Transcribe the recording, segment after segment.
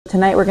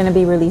Tonight we're going to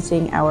be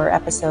releasing our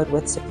episode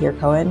with Sapir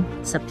Cohen.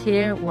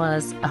 Sapir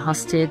was a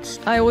hostage.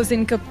 I was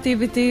in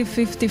captivity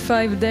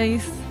 55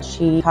 days.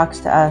 She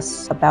talks to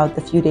us about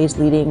the few days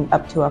leading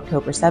up to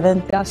October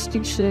 7th. הרגשתי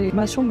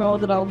שמשהו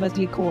מאוד רע עומד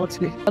לקרות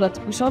לי. אבל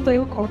התחושות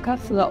היו כל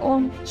כך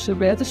רעות,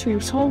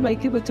 שבאיזשהו שום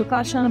הייתי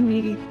בטוחה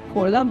שאני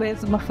חולה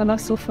באיזו מחלה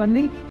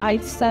סופנית. I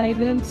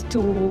decided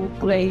to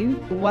pray.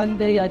 One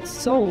day I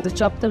saw the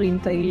chapter in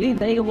Tefillah.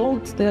 They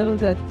wrote there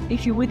that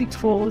if you read it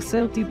for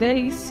 30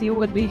 days, you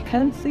would be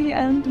healthy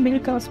and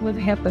miracles would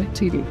happen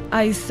to you.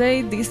 I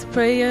say this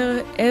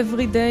prayer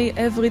every day,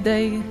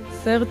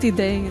 30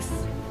 days.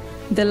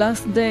 The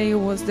last day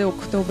was the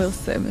October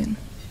 7th.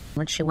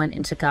 When she went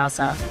into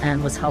Gaza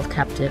and was held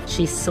captive,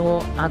 she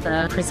saw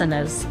other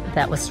prisoners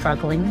that were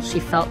struggling. She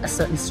felt a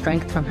certain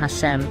strength from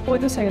Hashem.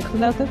 ברגע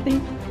שהחלטתי,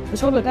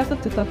 פשוט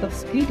לקחת את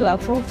התפקיד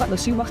להפוך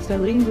אנשים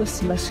אחרים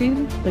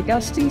לסלשים,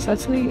 הרגשתי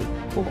שעצמי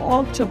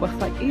לראות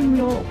שבחיים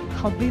לא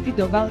חוויתי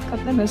דבר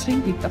כזה,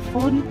 נשים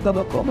ביטחון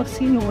במקום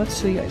הכי נורא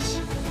שיש.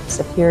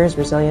 Sapir's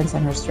resilience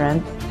and her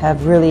strength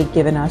have really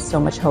given us so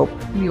much hope.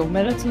 אני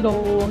אומרת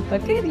לו,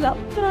 תגיד,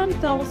 למה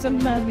אתה עושה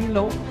מעני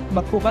לא?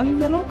 מה קורה אם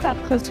זה לא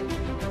ככה?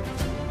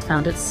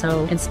 Found it so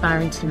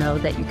inspiring to know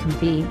that you can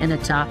be in a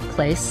dark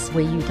place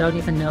where you don't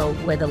even know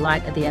where the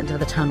light at the end of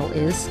the tunnel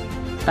is,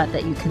 but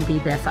that you can be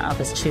there for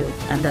others too,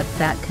 and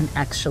that can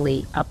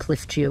actually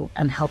uplift you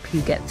and help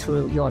you get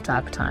through your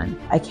dark time.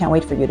 I can't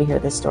wait for you to hear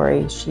this story.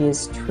 She is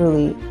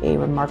truly a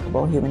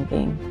remarkable human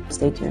being.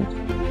 Stay tuned.